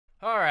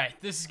Alright,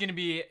 this is going to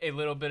be a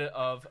little bit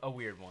of a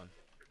weird one.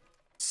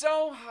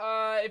 So,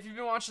 if you've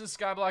been watching the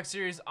Skyblock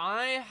series,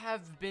 I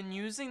have been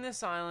using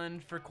this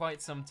island for quite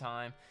some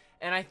time,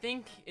 and I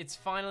think it's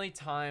finally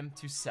time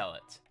to sell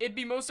it. It'd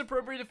be most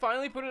appropriate to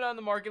finally put it on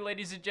the market,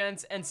 ladies and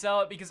gents, and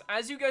sell it, because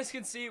as you guys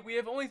can see, we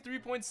have only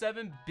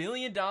 $3.7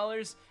 billion,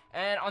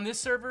 and on this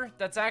server,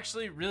 that's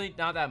actually really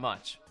not that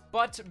much.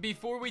 But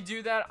before we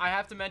do that, I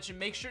have to mention,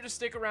 make sure to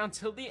stick around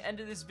till the end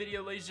of this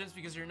video, ladies and gents,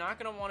 because you're not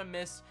going to want to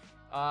miss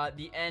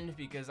the end,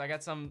 because I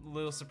got some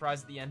little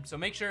surprise at the end. So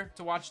make sure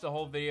to watch the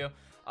whole video.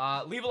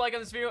 Leave a like on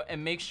this video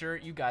and make sure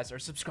you guys are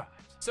subscribed.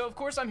 So of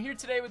course I'm here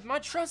today with my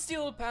trusty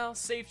little pal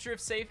SafeDrift.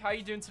 Safe, how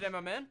you doing today, my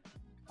man?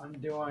 I'm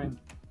doing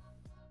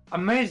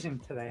amazing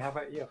today. How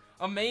about you?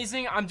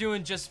 Amazing. I'm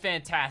doing just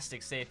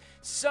fantastic, Safe.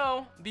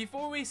 So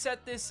before we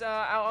set this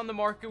out on the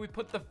market, we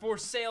put the for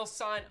sale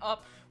sign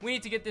up. We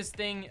need to get this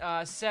thing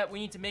set. We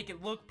need to make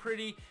it look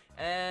pretty.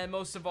 And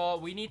most of all,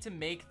 we need to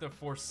make the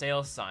for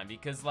sale sign,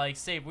 because like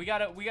Safe, we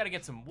gotta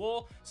get some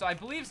wool. So I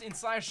believe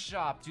inside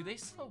shop, do they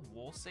sell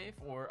wool, Safe?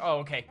 Or oh,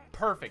 okay,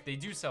 perfect, they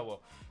do sell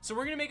wool. So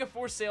we're gonna make a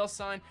for sale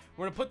sign.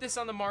 We're gonna put this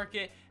on the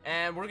market,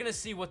 and we're gonna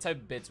see what type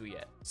of bids we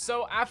get.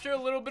 So after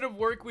a little bit of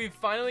work, we've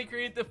finally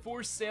created the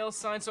for sale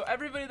sign. So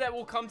everybody that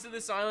will come to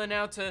this island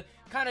now to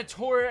kind of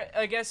tour it,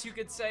 I guess you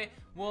could say,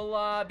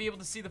 will be able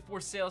to see the for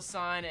sale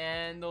sign,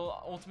 and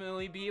they'll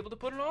ultimately be able to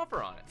put an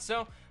offer on it.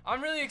 So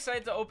I'm really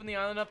excited to open the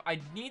island up. I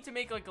need to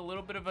make like a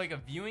little bit of like a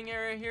viewing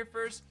area here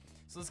first.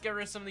 So let's get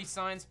rid of some of these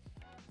signs.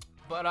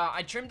 But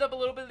I trimmed up a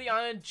little bit of the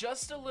island,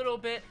 just a little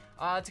bit,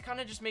 to kind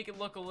of just make it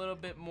look a little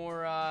bit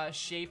more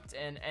shaped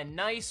and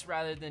nice,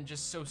 rather than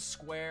just so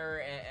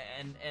square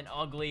and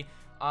ugly.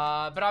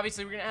 But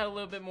obviously we're gonna add a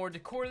little bit more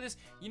decor to this.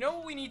 You know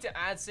what we need to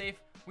add, Safe?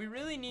 We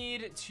really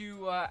need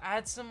to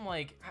add some,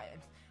 like,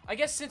 I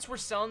guess since we're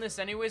selling this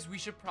anyways, we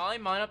should probably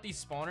mine up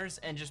these spawners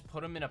and just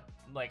put them in a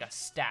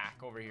stack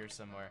over here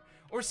somewhere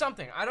or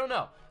something. I don't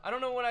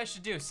know what I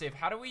should do. Safe,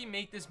 how do we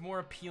make this more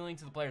appealing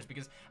to the players?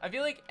 Because I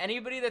feel like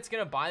anybody that's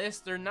gonna buy this,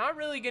 they're not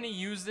really gonna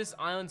use this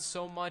island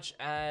so much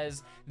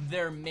as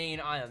their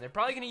main island. They're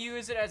probably gonna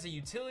use it as a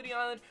utility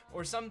island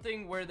or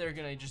something where they're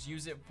gonna just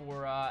use it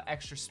for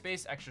extra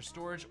space, extra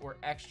storage, or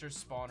extra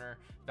spawner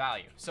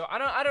value. So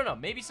I don't know,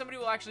 maybe somebody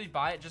will actually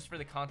buy it just for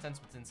the contents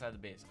what's inside the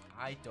base.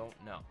 I don't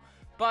know.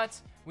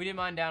 But we did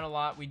mine down a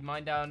lot. We'd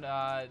mine down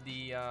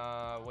the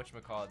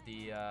whatchamacallit,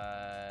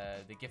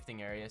 the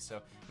gifting area.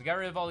 So we got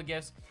rid of all the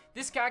gifts.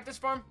 This cactus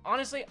farm,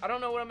 honestly, I don't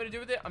know what I'm gonna do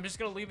with it. I'm just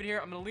gonna leave it here.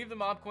 I'm gonna leave the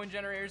mob coin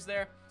generators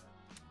there.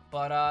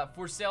 But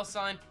for sale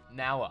sign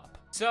now up.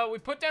 So we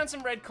put down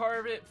some red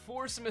carpet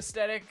for some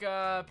aesthetic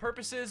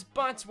purposes,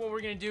 but what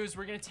we're gonna do is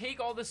we're gonna take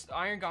all this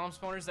iron golem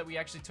spawners that we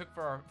actually took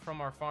from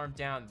our farm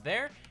down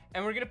there,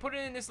 and we're gonna put it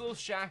in this little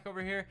shack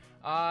over here,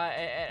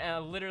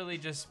 and literally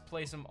just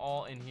place them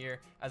all in here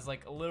as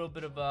like a little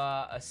bit of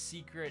a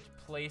secret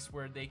place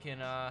where they can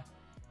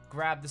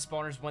grab the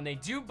spawners when they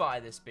do buy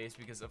this base,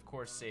 because of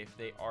course, Safe,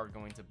 they are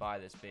going to buy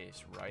this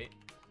base, right?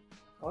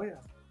 Oh yeah,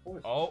 of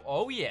course.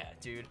 Oh yeah,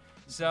 dude.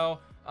 So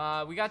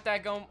we got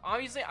that going.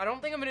 Obviously, I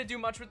don't think I'm gonna do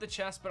much with the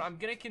chest, but I'm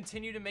gonna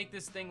continue to make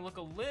this thing look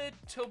a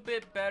little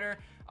bit better.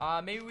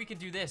 Maybe we could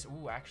do this.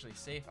 Ooh, actually,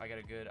 Safe, I got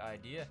a good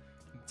idea.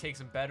 Take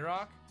some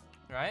bedrock,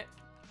 right?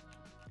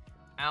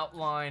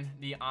 Outline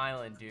the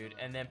island, dude,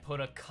 and then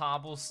put a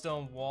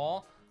cobblestone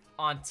wall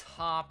on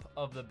top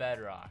of the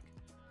bedrock.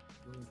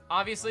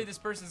 Obviously, this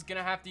person's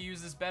gonna have to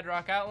use this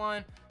bedrock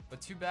outline,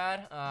 but too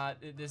bad.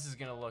 This is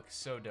gonna look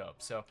so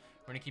dope. So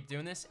we're gonna keep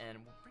doing this, and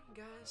we'll bring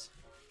you guys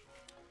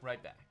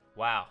right back.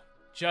 Wow,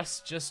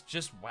 just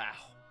wow.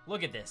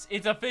 Look at this.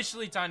 It's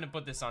officially time to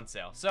put this on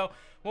sale. So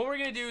what we're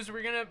gonna do is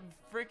we're gonna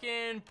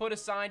freaking put a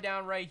sign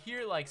down right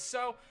here like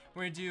so.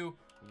 We're gonna do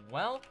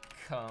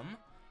welcome.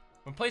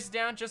 We'll place it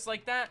down just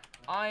like that.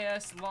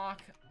 IS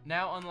lock,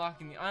 now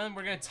unlocking the island.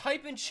 We're gonna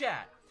type in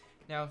chat.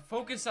 Now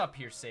focus up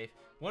here, Safe.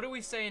 What do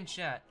we say in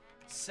chat?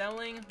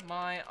 Selling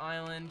my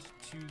island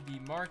to the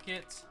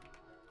market.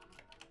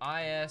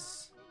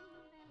 IS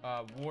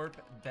warp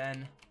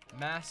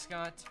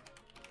BenMascott.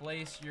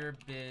 Place your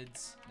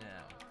bids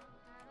now.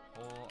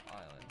 Whole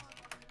island.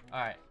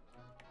 Alright.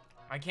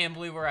 I can't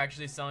believe we're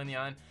actually selling the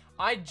island.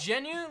 I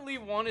genuinely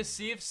want to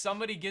see if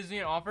somebody gives me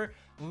an offer.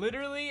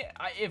 Literally,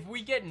 if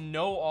we get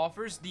no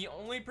offers, the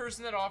only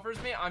person that offers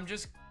me,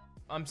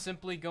 I'm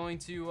simply going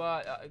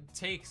to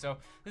take. So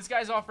this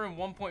guy's offering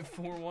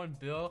 1.41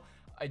 bill.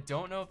 I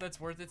don't know if that's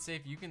worth it.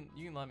 Safe, you can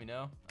let me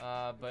know.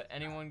 But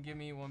anyone give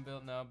me 1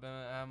 bill? No,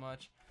 how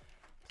much?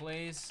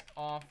 Place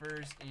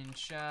offers in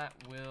chat.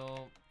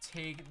 Will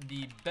take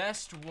the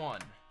best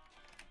one.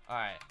 All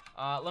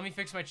right. Let me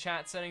fix my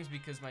chat settings,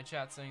 because my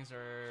chat settings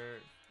are,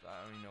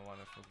 I don't even know why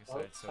my focus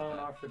side so bad.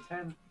 Off for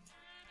 10.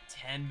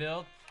 10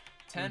 bill.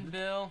 10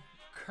 bill.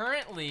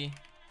 Currently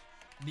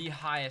the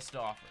highest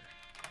offer.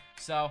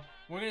 So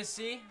we're gonna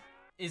see,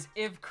 is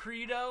if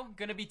Credo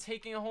gonna be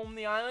taking home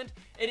the island.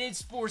 It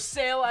is for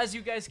sale, as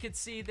you guys can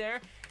see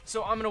there.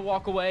 So I'm gonna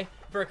walk away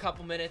for a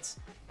couple minutes,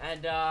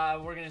 and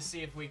we're gonna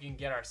see if we can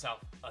get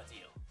ourselves a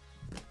deal.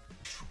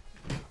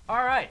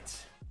 All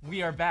right,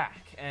 we are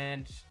back.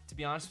 And to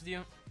be honest with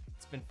you,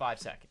 it's been 5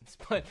 seconds.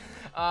 But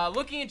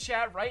looking in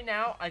chat right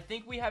now, I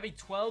think we have a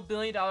 $12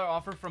 billion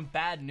offer from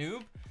Bad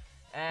Noob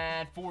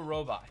and 4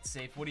 robots.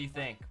 Safe, what do you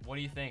think? What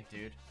do you think,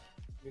 dude?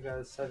 You got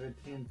a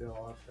 17 bill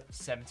offer.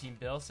 17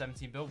 bill?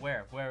 17 bill?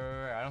 Where?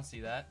 Where? I don't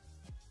see that.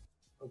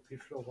 OP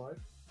for life.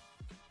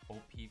 OP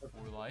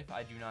for life?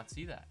 I do not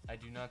see that. I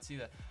do not see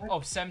that.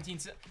 Oh,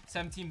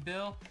 17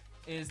 bill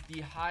is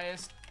the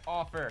highest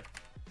offer.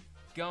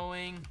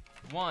 Going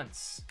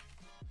once.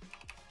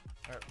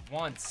 Or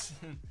once.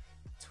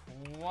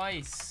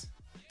 Twice.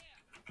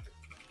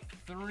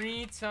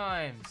 3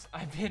 times.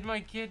 I bid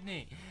my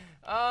kidney.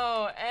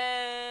 Oh,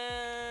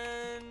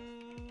 and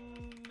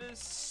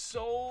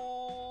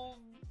sold.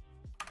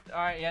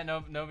 Alright, yeah,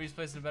 no, nobody's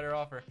placing a better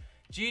offer.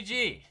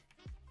 GG.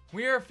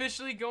 We are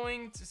officially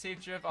going to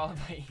SafeDrift. I'll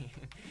invite you.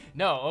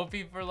 No, OP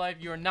for life,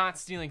 you are not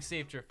stealing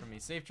SafeDrift from me.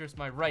 SafeDrift's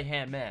my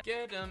right-hand man.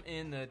 Get him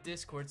in the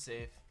Discord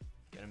safe.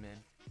 Get him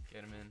in.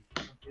 Get him in.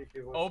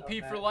 OP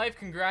for life,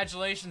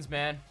 congratulations,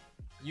 man.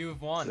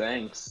 You've won.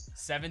 Thanks.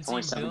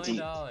 $17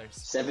 billion.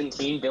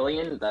 17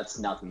 billion? That's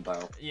nothing,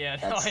 bro. Yeah,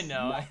 no, I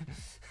know.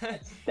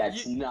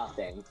 That's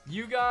nothing.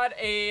 You got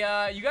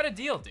a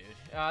deal, dude.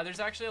 There's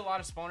actually a lot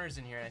of spawners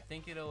in here, and I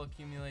think it'll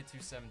accumulate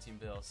to 17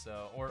 bills,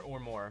 so or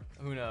more.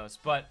 Who knows?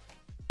 But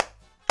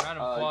round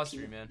of applause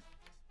for you, man.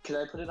 Could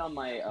I put it on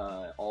my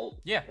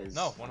alt? Yeah.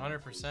 No,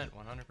 100%,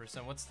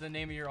 100%. What's the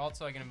name of your alt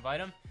so I can invite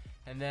him?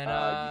 And then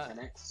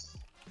U10X.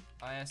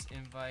 IS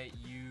invite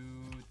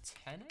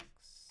U10X.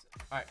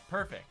 All right,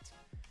 perfect.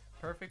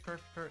 Perfect.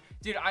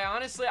 Dude,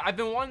 I've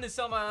been wanting to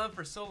sell my island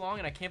for so long,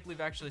 and I can't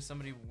believe actually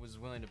somebody was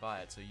willing to buy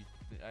it. So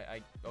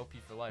I OP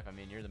for life. I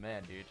mean, you're the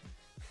man, dude.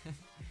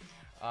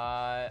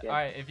 Yeah, all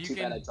right, if you too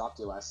can. bad I dropped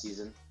you last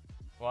season.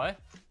 What?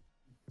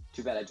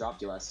 Too bad I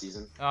dropped you last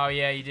season. Oh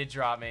yeah, you did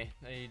drop me.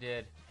 You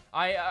did.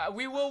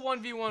 We will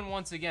 1v1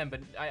 once again,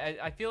 but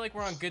I feel like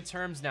we're on good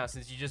terms now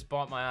since you just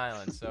bought my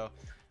island. So,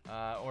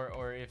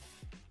 or if.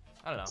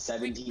 I don't know.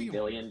 17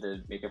 billion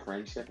to make a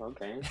friendship?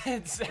 Okay.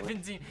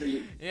 17.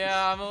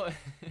 Yeah, I'm a...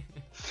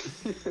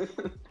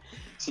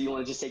 So you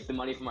want to just take the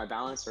money from my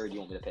balance, or do you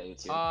want me to pay you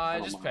too?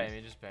 Just pay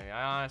me.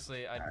 I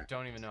honestly, I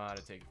don't even know how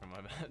to take it from my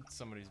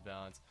somebody's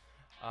balance.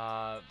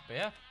 But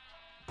yeah.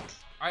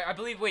 I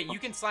believe, wait, you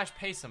can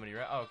 /pay somebody,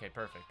 right? Oh, okay,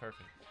 perfect.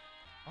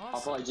 Awesome. I'll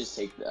probably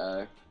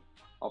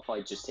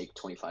just take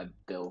 25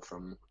 bill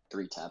from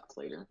 3 tapped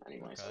later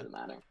anyway, so it doesn't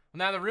matter.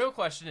 Now the real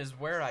question is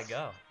where I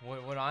go.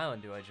 What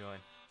island do I join?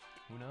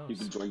 Who knows? You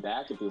can join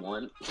back if you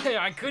want.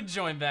 I could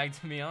join back,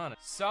 to be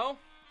honest. So,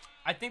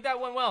 I think that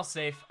went well,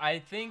 Safe. I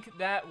think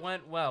that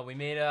went well. We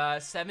made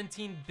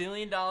 $17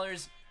 billion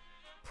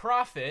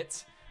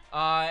profit.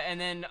 And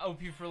then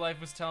OP for Life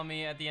was telling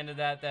me at the end of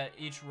that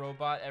each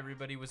robot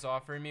everybody was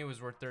offering me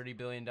was worth $30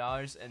 billion.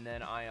 And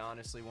then I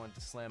honestly wanted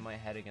to slam my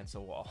head against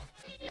a wall.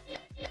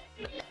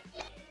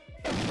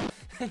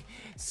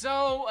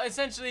 So,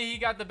 essentially, he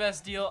got the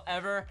best deal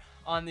ever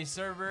on the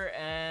server.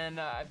 And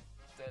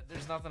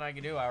there's nothing I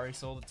can do. I already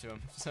sold it to him.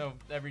 So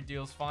every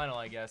deal's final,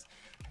 I guess.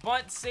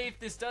 But Safe,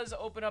 this does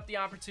open up the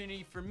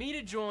opportunity for me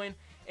to join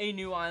a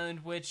new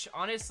island, which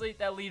honestly,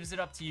 that leaves it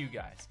up to you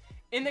guys.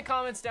 In the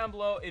comments down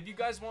below, if you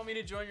guys want me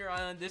to join your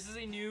island, this is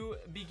a new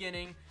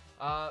beginning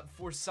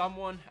for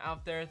someone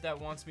out there that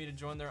wants me to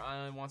join their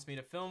island, wants me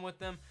to film with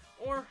them,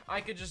 or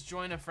I could just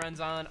join a friend's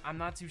island. I'm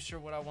not too sure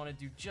what I want to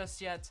do just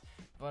yet.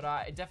 But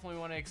I definitely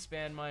want to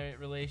expand my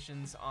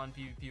relations on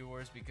PvP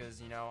Wars because,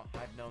 you know,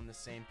 I've known the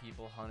same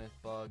people, Honeth,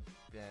 Bug,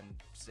 and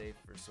Safe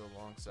for so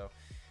long, so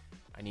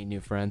I need new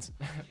friends.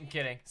 I'm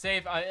kidding.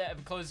 Safe,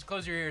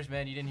 close your ears,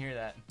 man. You didn't hear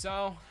that.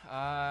 So,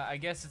 I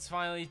guess it's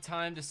finally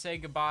time to say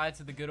goodbye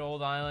to the good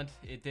old island.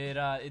 It did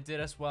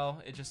us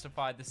well. It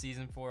justified the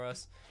season for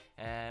us,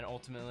 and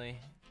ultimately,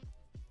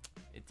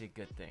 it did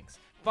good things.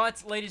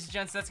 But, ladies and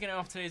gents, that's going to end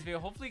off today's video.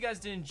 Hopefully you guys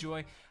did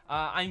enjoy.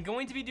 I'm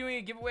going to be doing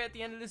a giveaway at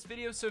the end of this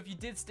video, so if you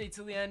did stay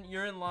till the end,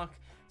 you're in luck.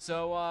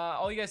 So,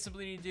 all you guys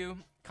simply need to do,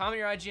 comment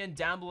your IGN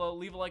down below,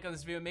 leave a like on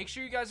this video. Make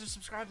sure you guys are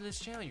subscribed to this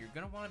channel. You're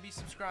going to want to be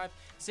subscribed.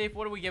 Safe,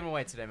 what are we giving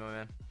away today, my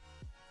man?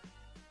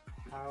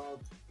 How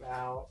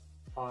about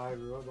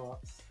 5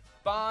 robots?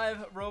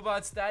 5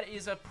 robots. That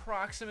is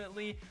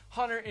approximately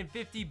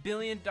 $150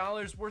 billion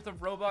worth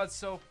of robots.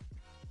 So,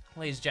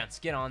 ladies and gents,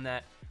 get on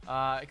that.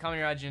 Comment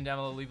your IGN down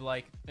below, leave a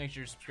like, make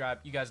sure you're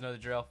subscribed. You guys know the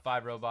drill.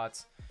 5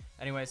 robots.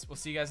 Anyways, we'll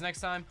see you guys next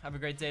time. Have a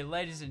great day,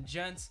 ladies and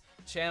gents.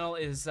 Channel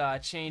is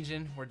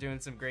changing. We're doing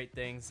some great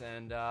things,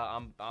 and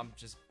I'm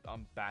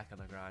back on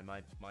the grind.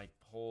 My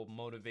whole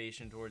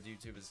motivation towards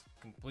YouTube has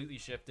completely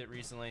shifted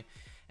recently,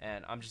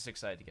 and I'm just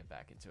excited to get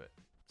back into it.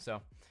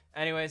 So,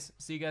 anyways,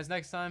 see you guys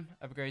next time.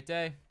 Have a great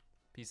day.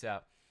 Peace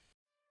out.